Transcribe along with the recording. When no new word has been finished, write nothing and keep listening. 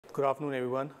Good afternoon,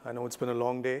 everyone. I know it's been a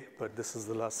long day, but this is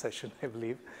the last session, I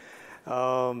believe.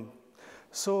 Um,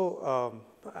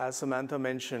 as Samantha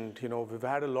mentioned, we've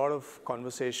had a lot of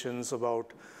conversations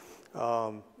about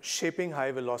shaping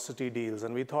high-velocity deals,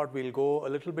 and we thought we'll go a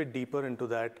little bit deeper into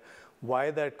that,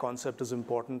 why that concept is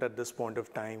important at this point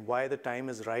of time, why the time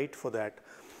is right for that,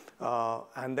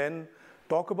 and then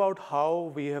talk about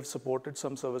how we have supported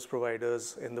some service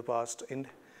providers in the past in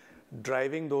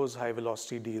driving those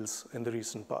high-velocity deals in the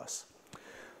recent past.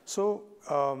 So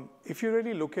if you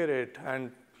really look at it,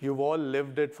 and you've all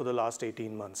lived it for the last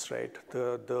 18 months, right?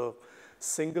 The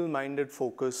single-minded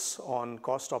focus on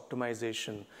cost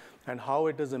optimization and how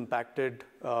it has impacted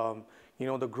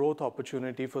the growth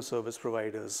opportunity for service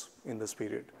providers in this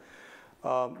period.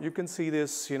 You can see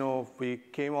this, we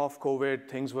came off COVID,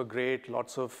 things were great,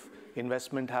 lots of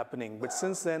investment happening. But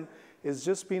since then, it's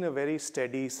just been a very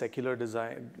steady secular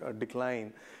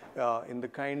decline in the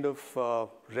kind of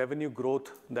revenue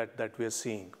growth that we're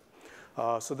seeing.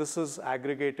 So this is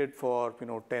aggregated for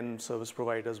 10 service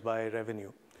providers by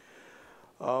revenue.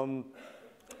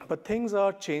 But things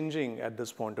are changing at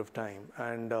this point of time.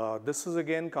 And this is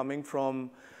again coming from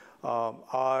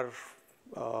our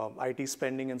IT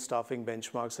spending and staffing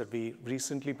benchmarks that we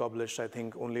recently published, I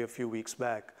think only a few weeks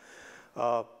back.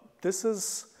 This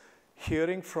is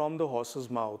hearing from the horse's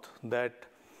mouth that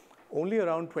only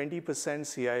around 20%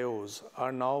 CIOs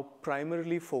are now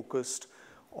primarily focused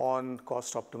on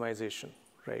cost optimization,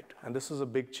 right? And this is a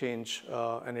big change,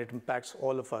 and it impacts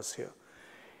all of us here.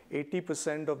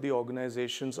 80% of the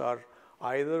organizations are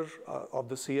either, of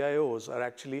the CIOs are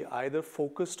actually either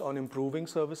focused on improving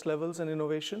service levels and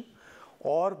innovation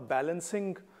or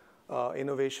balancing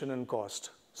innovation and cost.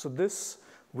 So this,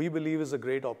 we believe, is a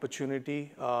great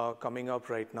opportunity coming up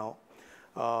right now.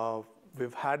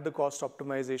 We've had the cost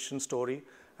optimization story,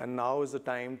 and now is the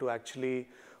time to actually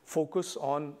focus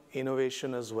on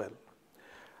innovation as well.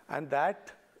 And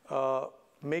that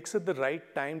makes it the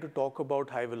right time to talk about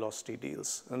high velocity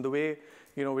deals. And the way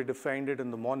we defined it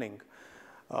in the morning,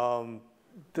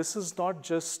 this is not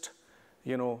just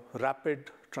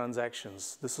rapid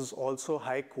transactions. This is also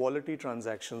high quality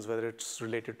transactions, whether it's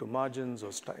related to margins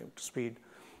or time to speed,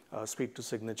 speed to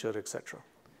signature, etc.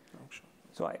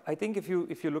 So I think if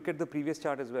you look at the previous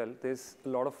chart as well, there's a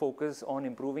lot of focus on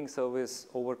improving service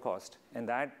over cost. And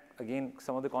that, again,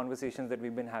 some of the conversations that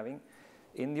we've been having,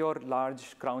 in your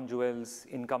large crown jewels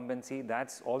incumbency,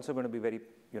 that's also going to be very,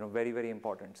 very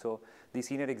important. So the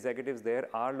senior executives there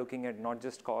are looking at not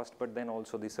just cost, but then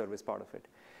also the service part of it.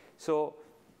 So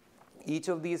each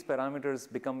of these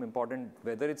parameters become important,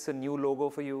 whether it's a new logo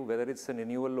for you, whether it's a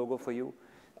renewal logo for you.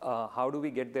 How do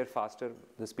we get there faster,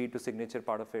 the speed to signature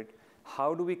part of it?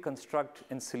 How do we construct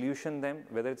and solution them,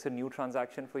 whether it's a new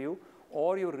transaction for you,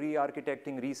 or you're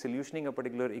re-architecting, re-solutioning a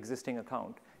particular existing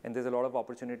account, and there's a lot of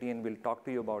opportunity, and we'll talk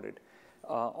to you about it,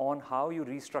 on how you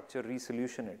restructure,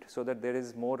 re-solution it, so that there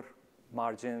is more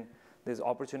margin, there's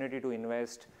opportunity to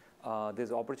invest,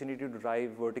 there's opportunity to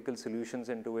drive vertical solutions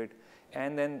into it,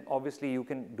 and then obviously you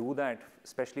can do that,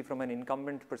 especially from an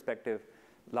incumbent perspective,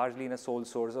 largely in a sole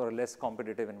source or a less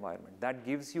competitive environment. That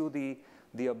gives you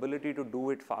the ability to do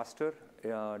it faster,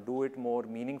 do it more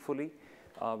meaningfully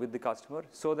with the customer,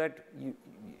 so that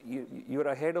you're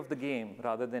ahead of the game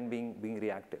rather than being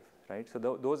reactive, right? So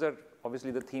those are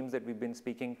obviously the themes that we've been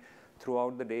speaking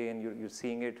throughout the day, and you're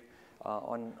seeing it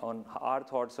on our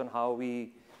thoughts on how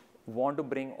we want to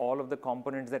bring all of the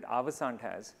components that Avasant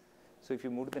has. So if you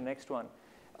move to the next one.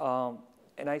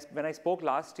 When I spoke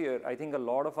last year, I think a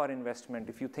lot of our investment,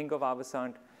 if you think of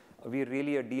Avasant, we're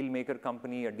really a deal maker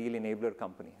company, a deal enabler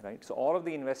company, right? So all of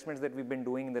the investments that we've been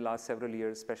doing in the last several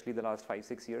years, especially the last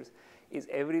 5-6 years, is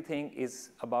everything is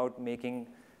about making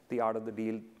the art of the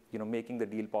deal, making the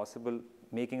deal possible,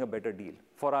 making a better deal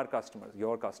for our customers,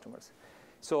 your customers.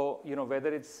 So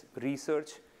whether it's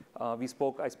research, I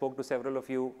spoke to several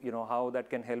of you, how that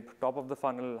can help top of the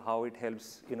funnel, how it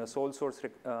helps in a sole source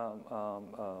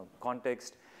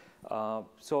context.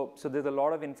 So there's a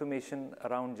lot of information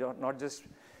around not just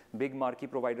big marquee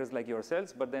providers like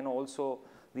yourselves, but then also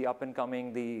the up and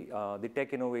coming, the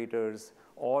tech innovators.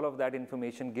 All of that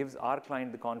information gives our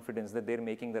client the confidence that they're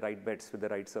making the right bets with the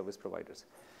right service providers.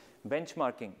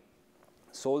 Benchmarking,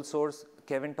 sole source.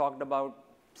 Kevin talked about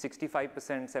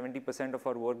 65%, 70% of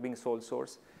our work being sole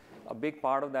source. A big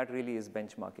part of that really is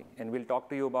benchmarking. And we'll talk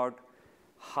to you about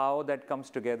how that comes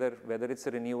together, whether it's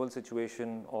a renewal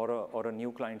situation or a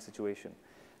new client situation.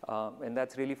 And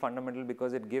that's really fundamental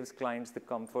because it gives clients the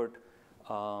comfort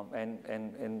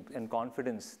and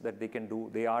confidence that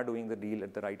they are doing the deal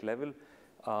at the right level.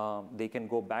 They can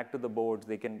go back to the boards,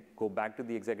 they can go back to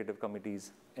the executive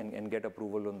committees and get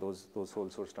approval on those sole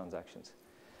source transactions.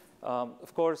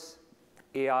 Of course,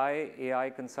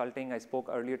 AI consulting, I spoke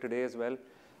earlier today as well.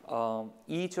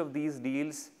 Each of these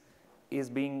deals is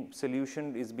being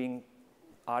solutioned, is being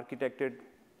architected,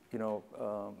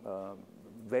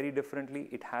 very differently.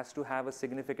 It has to have a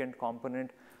significant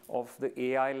component of the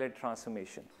AI-led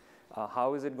transformation.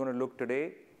 How is it going to look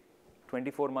today,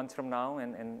 24 months from now,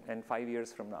 and 5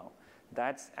 years from now?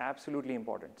 That's absolutely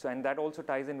important. So, and that also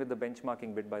ties in with the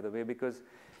benchmarking bit, by the way, because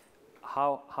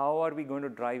how are we going to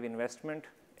drive investment,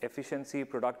 efficiency,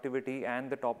 productivity, and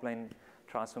the top-line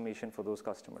transformation for those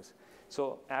customers?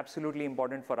 So absolutely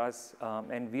important for us,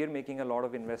 and we are making a lot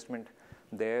of investment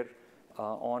there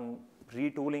on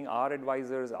retooling our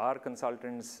advisors, our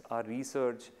consultants, our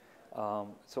research.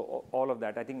 So all of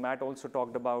that. I think Matt also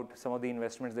talked about some of the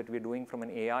investments that we're doing from an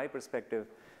AI perspective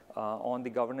on the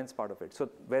governance part of it. So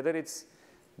whether it's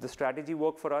the strategy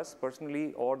work for us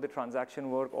personally, or the transaction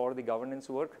work, or the governance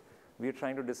work, we're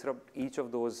trying to disrupt each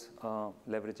of those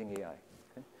leveraging AI.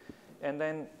 Okay? And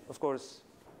then, of course,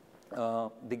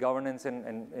 the governance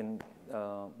and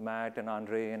Matt and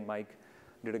Andre and Mike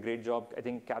did a great job, I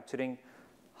think, capturing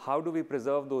how do we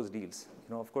preserve those deals.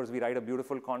 Of course, we write a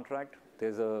beautiful contract.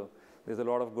 There's a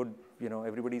lot of good,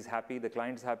 everybody's happy, the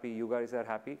client's happy, you guys are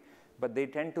happy, but they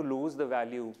tend to lose the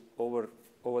value over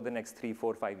the next 3,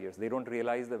 4, 5 years. They don't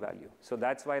realize the value. So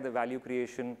that's why the value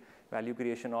creation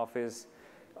office,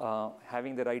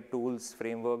 having the right tools,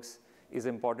 frameworks is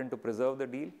important to preserve the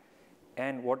deal.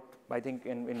 And what I think,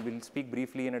 and we'll speak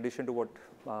briefly in addition to what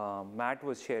Matt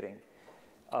was sharing,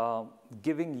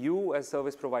 giving you as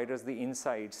service providers the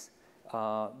insights,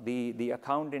 the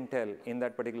account intel in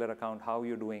that particular account, how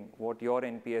you're doing, what your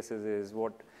NPSs is,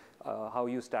 how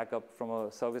you stack up from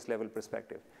a service level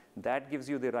perspective. That gives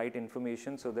you the right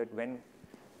information so that when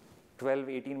 12,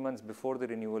 18 months before the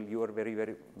renewal, you are very,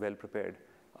 very well prepared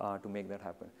to make that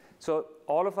happen. So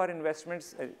all of our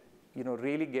investments,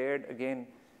 really geared, again,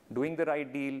 doing the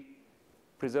right deal,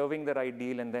 preserving the right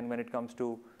deal, and then when it comes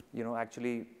to,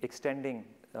 actually extending,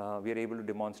 we are able to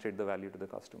demonstrate the value to the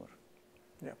customer.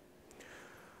 Yeah.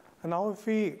 And now if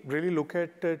we really look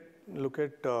at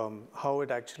how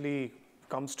it actually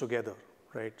comes together,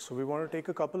 right? So we want to take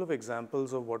a couple of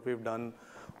examples of what we've done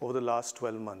over the last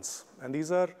 12 months. And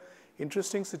these are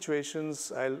interesting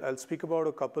situations. I'll speak about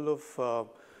a couple of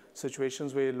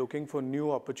situations where you're looking for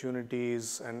new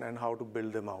opportunities and how to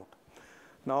build them out.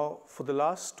 Now, for the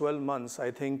last 12 months,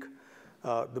 I think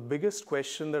the biggest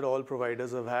question that all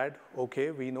providers have had,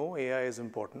 okay, we know AI is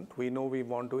important. We know we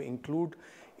want to include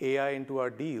AI into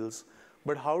our deals,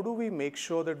 but how do we make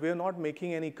sure that we're not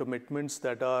making any commitments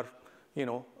that are,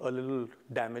 a little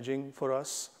damaging for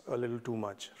us, a little too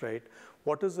much, right?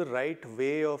 What is the right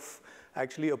way of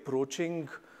actually approaching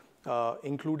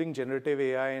including generative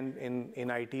AI in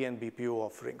IT and BPO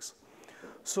offerings?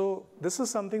 So this is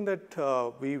something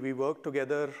that we work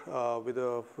together with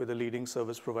a leading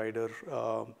service provider,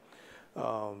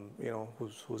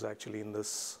 who's actually in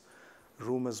this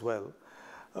room as well.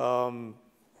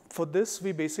 For this,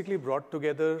 we basically brought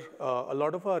together a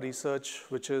lot of our research,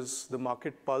 which is the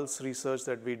market pulse research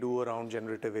that we do around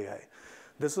generative AI.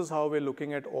 This is how we're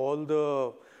looking at all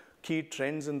the key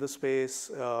trends in the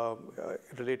space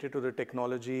related to the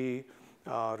technology,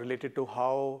 related to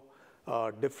how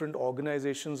different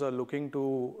organizations are looking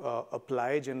to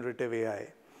apply generative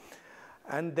AI.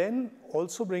 And then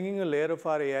also bringing a layer of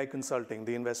our AI consulting,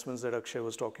 the investments that Akshay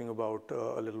was talking about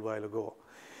a little while ago.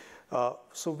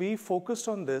 So we focused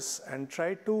on this and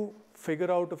tried to figure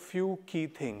out a few key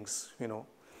things.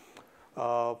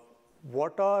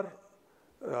 What are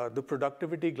the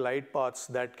productivity glide paths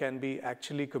that can be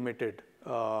actually committed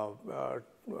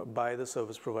by the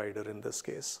service provider in this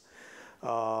case?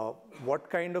 What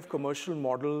kind of commercial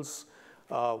models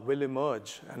will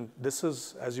emerge? And this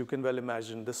is, as you can well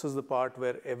imagine, this is the part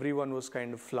where everyone was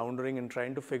kind of floundering and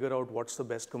trying to figure out what's the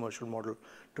best commercial model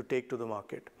to take to the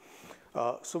market.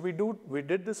 So we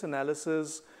did this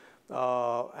analysis,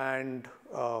 and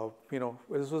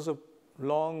this was a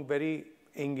long, very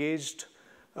engaged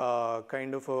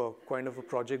kind of a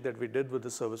project that we did with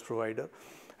the service provider,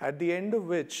 at the end of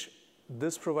which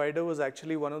this provider was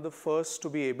actually one of the first to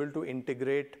be able to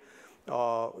integrate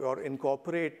or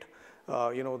incorporate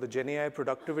the GenAI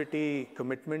productivity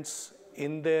commitments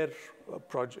in their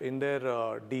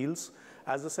deals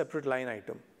as a separate line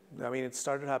item. I mean, it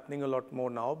started happening a lot more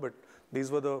now, but these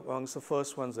were amongst the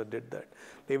first ones that did that.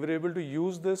 They were able to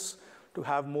use this to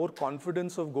have more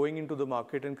confidence of going into the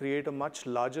market and create a much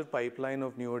larger pipeline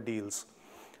of newer deals.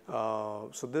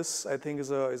 So this, I think,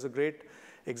 is a great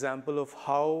example of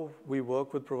how we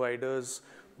work with providers,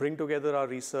 bring together our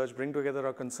research, bring together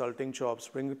our consulting chops,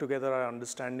 bring together our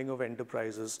understanding of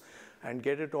enterprises, and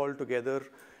get it all together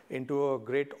into a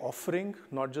great offering,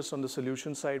 not just on the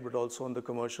solution side, but also on the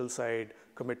commercial side,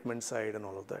 commitment side, and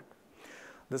all of that.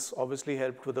 This obviously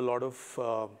helped with a lot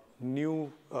of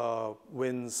new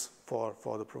wins for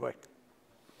the provider.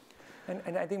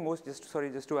 And I think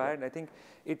just to add, I think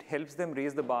it helps them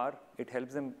raise the bar. It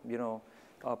helps them,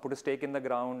 put a stake in the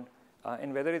ground.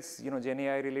 And whether it's, Gen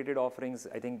AI related offerings,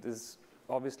 I think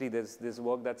obviously there's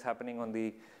work that's happening on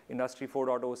the Industry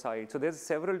 4.0 side. So there's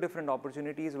several different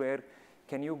opportunities where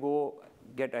can you go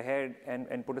get ahead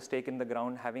and put a stake in the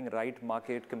ground, having right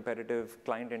market, competitive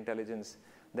client intelligence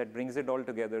that brings it all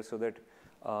together so that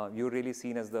you're really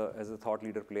seen as the thought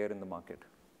leader player in the market.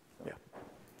 So. Yeah.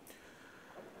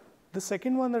 The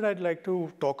second one that I'd like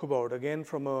to talk about, again,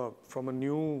 from a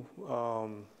new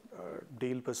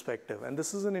deal perspective, and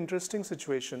this is an interesting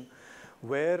situation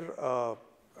where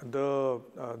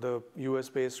the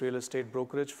US-based real estate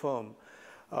brokerage firm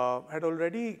had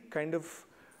already kind of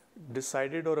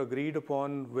decided or agreed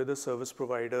upon with a service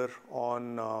provider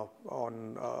on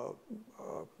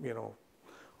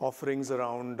offerings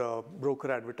around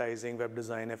broker advertising, web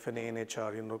design, F&A, and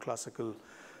HR, classical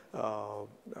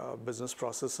business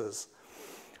processes.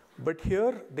 But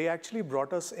here they actually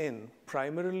brought us in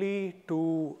primarily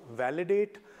to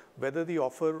validate whether the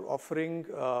offering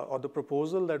or the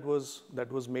proposal that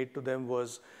was made to them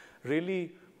was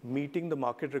really meeting the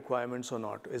market requirements or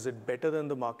not. Is it better than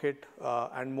the market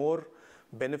and more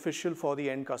beneficial for the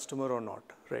end customer or not,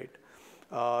 right?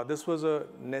 This was a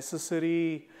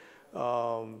necessary,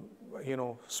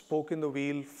 spoke in the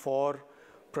wheel for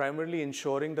primarily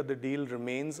ensuring that the deal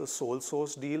remains a sole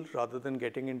source deal rather than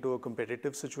getting into a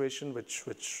competitive situation,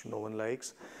 which no one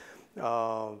likes.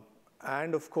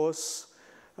 And of course,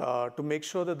 to make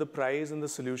sure that the price and the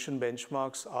solution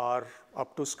benchmarks are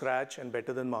up to scratch and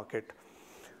better than market.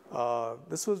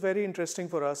 This was very interesting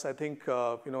for us. I think,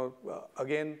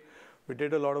 again, we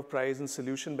did a lot of price and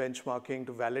solution benchmarking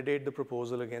to validate the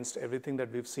proposal against everything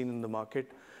that we've seen in the market.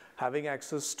 Having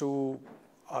access to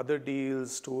other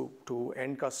deals, to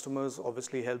end customers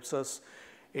obviously helps us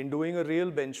in doing a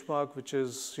real benchmark,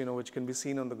 which can be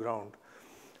seen on the ground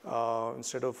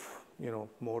instead of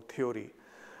more theory.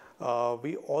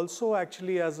 We also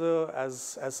actually,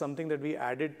 as something that we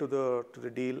added to the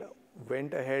deal,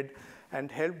 went ahead and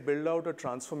helped build out a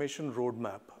transformation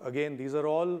roadmap. Again, these are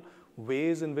all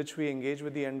ways in which we engage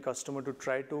with the end customer to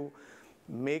try to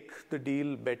make the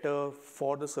deal better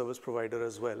for the service provider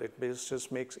as well. It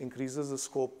just increases the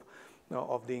scope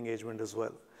of the engagement as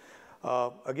well.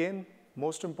 Again,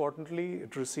 most importantly,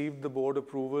 it received the board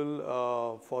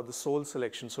approval for the sole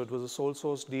selection. So it was a sole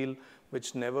source deal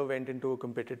which never went into a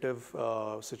competitive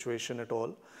situation at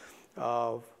all.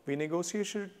 We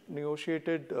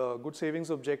negotiated good savings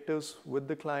objectives with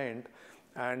the client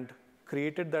and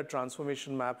created that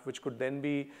transformation map, which could then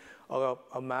be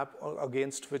a map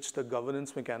against which the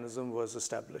governance mechanism was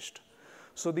established.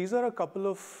 So these are a couple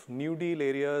of new deal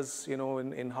areas,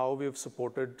 in how we have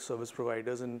supported service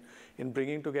providers in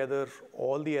bringing together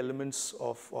all the elements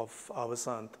of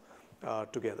Avasant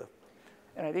together.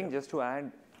 And I think just to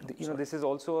add, this is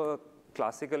also a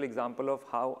classical example of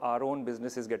how our own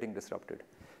business is getting disrupted.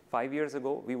 5 years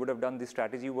ago, we would have done the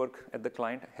strategy work at the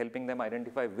client, helping them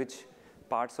identify which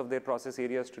parts of their process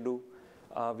areas to do.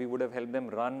 We would have helped them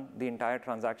run the entire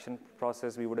transaction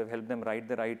process. We would have helped them write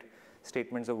the right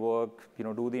statements of work,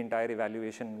 do the entire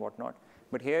evaluation and whatnot.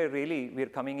 But here, really, we're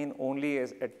coming in only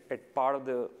at part of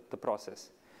the process.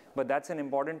 But that's an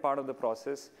important part of the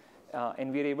process.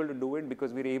 And we're able to do it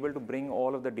because we're able to bring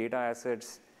all of the data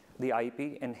assets, the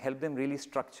IP, and help them really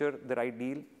structure the right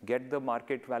deal, get the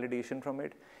market validation from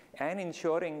it, and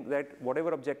ensuring that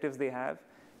whatever objectives they have,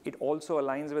 it also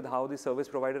aligns with how the service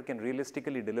provider can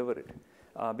realistically deliver it.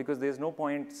 Because there's no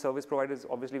point, service provider is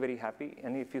obviously very happy.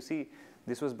 And if you see,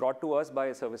 this was brought to us by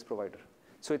a service provider.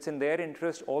 So it's in their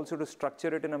interest also to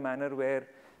structure it in a manner where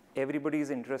everybody's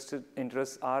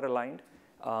interests are aligned.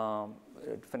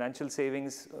 Financial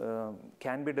savings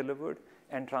can be delivered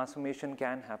and transformation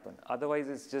can happen. Otherwise,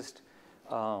 it's just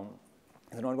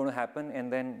it's not going to happen.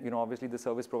 And then, obviously the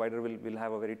service provider will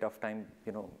have a very tough time,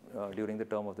 during the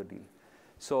term of the deal.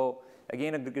 So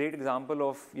again, a great example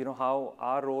of how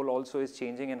our role also is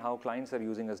changing and how clients are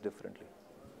using us differently.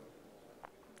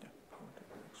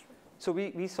 So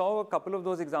we saw a couple of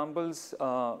those examples,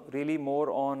 really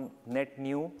more on net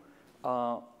new.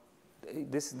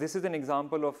 This is an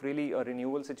example of really a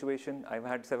renewal situation. I've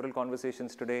had several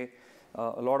conversations today.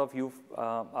 A lot of you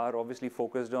are obviously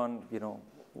focused on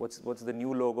what's the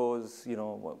new logos,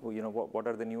 what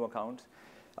are the new accounts.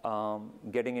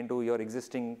 Getting into your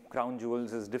existing crown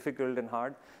jewels is difficult and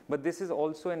hard, but this is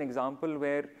also an example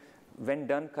where, when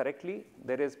done correctly,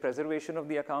 there is preservation of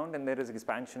the account and there is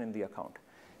expansion in the account.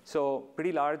 So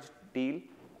pretty large deal.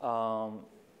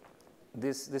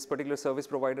 This particular service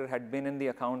provider had been in the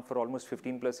account for almost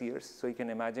 15 plus years. So you can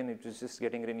imagine it was just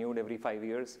getting renewed every 5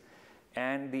 years.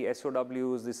 And the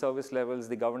SOWs, the service levels,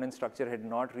 the governance structure had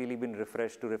not really been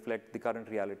refreshed to reflect the current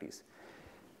realities.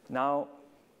 Now,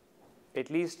 at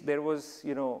least there was,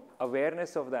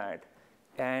 awareness of that,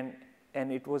 and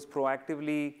it was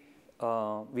proactively,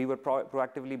 we were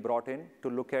proactively brought in to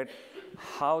look at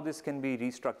how this can be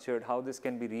restructured, how this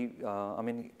can be,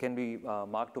 can be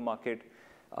mark to market,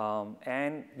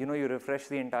 and you refresh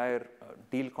the entire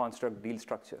deal construct, deal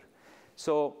structure.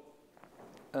 So,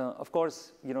 of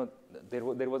course, there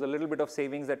was a little bit of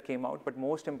savings that came out, but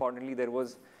most importantly, there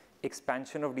was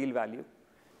expansion of deal value.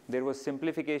 There was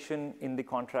simplification in the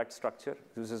contract structure.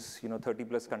 This is 30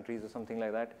 plus countries or something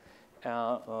like that,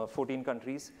 14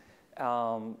 countries.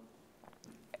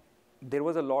 There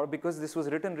was a lot, because this was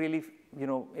written really,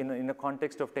 in a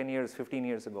context of 10 years, 15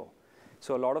 years ago.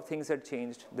 So a lot of things had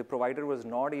changed. The provider was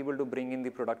not able to bring in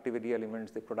the productivity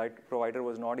elements. The provider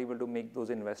was not able to make those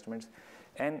investments.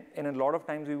 And a lot of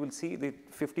times we will see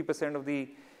that 50% of the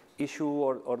issue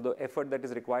or the effort that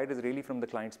is required is really from the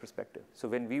client's perspective. So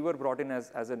when we were brought in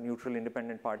as a neutral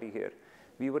independent party here,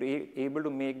 we were able to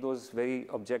make those very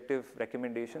objective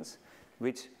recommendations,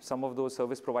 which some of those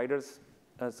service providers,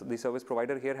 the service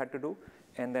provider here had to do.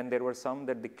 And then there were some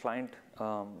that the client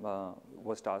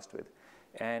was tasked with.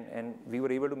 And we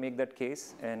were able to make that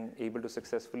case and able to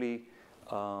successfully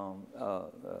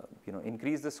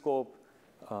increase the scope,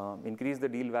 increase the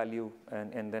deal value,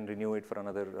 and then renew it for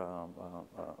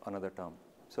another term.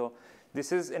 So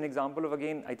this is an example of,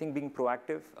 again, I think being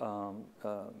proactive,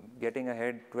 getting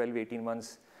ahead 12, 18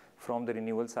 months from the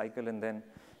renewal cycle, and then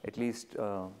at least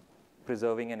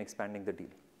preserving and expanding the deal.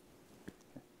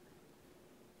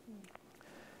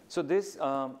 So this,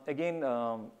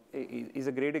 again, is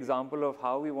a great example of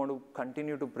how we want to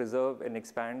continue to preserve and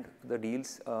expand the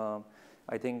deals.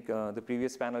 I think the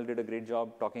previous panel did a great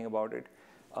job talking about it.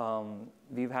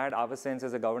 We've had Avasant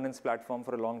as a governance platform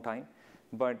for a long time,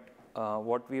 but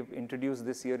what we've introduced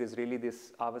this year is really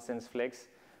this Avasant Flex,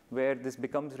 where this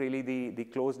becomes really the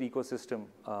closed ecosystem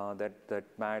that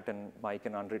Matt and Mike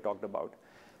and Andre talked about,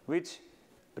 which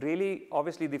really,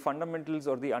 obviously, the fundamentals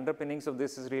or the underpinnings of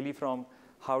this is really from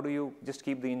how do you just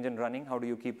keep the engine running, how do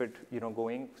you keep it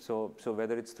going, so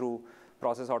whether it's through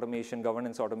process automation,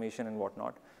 governance automation, and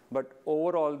whatnot. But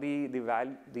overall, the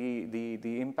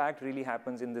impact really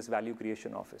happens in this value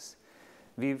creation office.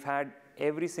 We've had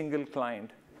every single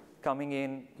client coming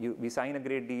in, we sign a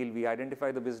great deal, we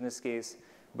identify the business case,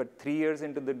 but 3 years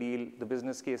into the deal, the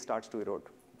business case starts to erode,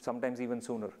 sometimes even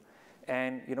sooner.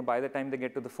 And by the time they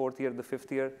get to the 4th year, the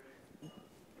 5th year,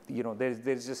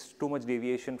 there's just too much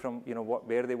deviation from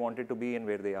where they wanted to be and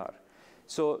where they are.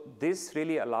 So this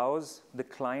really allows the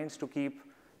clients to keep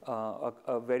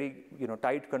a very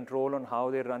tight control on how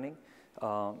they're running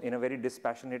in a very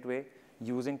dispassionate way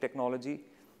using technology.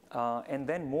 And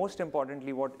then most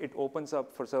importantly, what it opens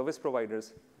up for service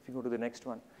providers, if you go to the next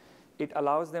one, it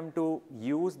allows them to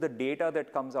use the data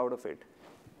that comes out of it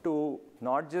to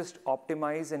not just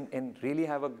optimize and really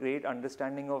have a great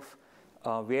understanding of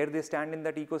where they stand in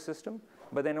that ecosystem,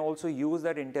 but then also use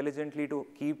that intelligently to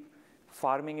keep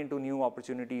farming into new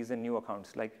opportunities and new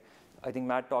accounts. Like I think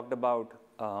Matt talked about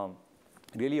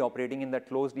really operating in that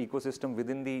closed ecosystem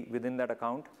within that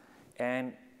account,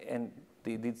 and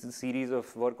the series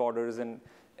of work orders and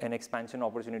expansion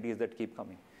opportunities that keep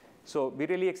coming. So we're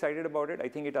really excited about it. I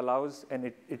think it allows and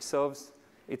it serves.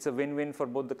 It's a win-win for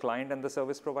both the client and the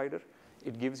service provider.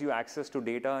 It gives you access to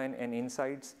data and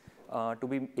insights to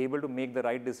be able to make the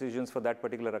right decisions for that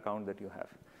particular account that you have.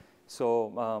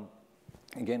 So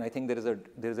again, I think there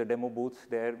is a demo booth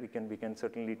there. We can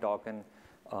certainly talk and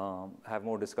have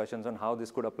more discussions on how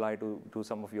this could apply to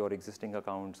some of your existing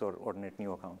accounts or net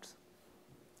new accounts.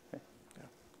 Okay. Yeah.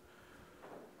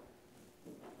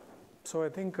 So I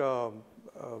think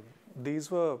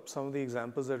these were some of the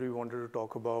examples that we wanted to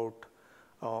talk about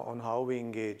on how we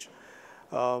engage.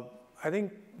 I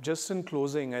think just in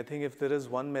closing, I think if there is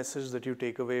one message that you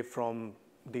take away from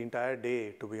the entire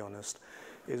day, to be honest,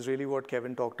 is really what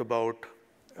Kevin talked about,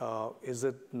 is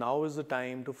that now is the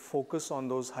time to focus on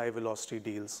those high velocity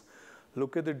deals.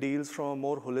 Look at the deals from a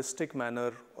more holistic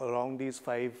manner around these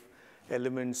 5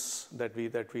 elements that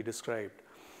we described.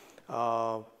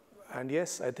 And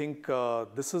yes, I think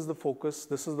this is the focus.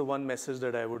 This is the one message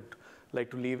that I would like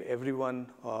to leave everyone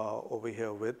over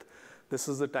here with. This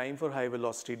is the time for high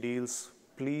velocity deals.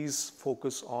 Please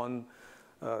focus on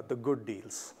the good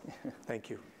deals. Thank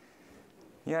you.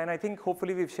 Yeah, and I think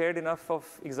hopefully we've shared enough of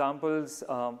examples.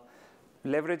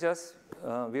 Leverage us.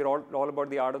 We're all about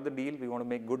the art of the deal. We want to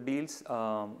make good deals.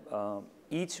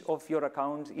 Each of your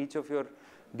accounts, each of your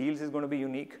deals is going to be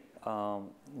unique.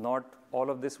 Not all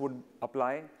of this would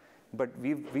apply, but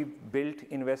we've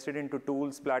invested into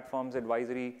tools, platforms,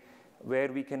 advisory,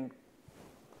 where we can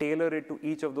tailor it to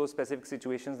each of those specific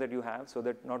situations that you have, so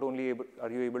that not only are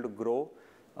you able to grow,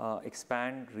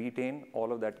 expand, retain,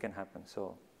 all of that can happen.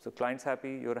 So client's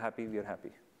happy, you're happy, we're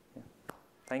happy. Yeah.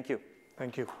 Thank you.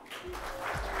 Thank you.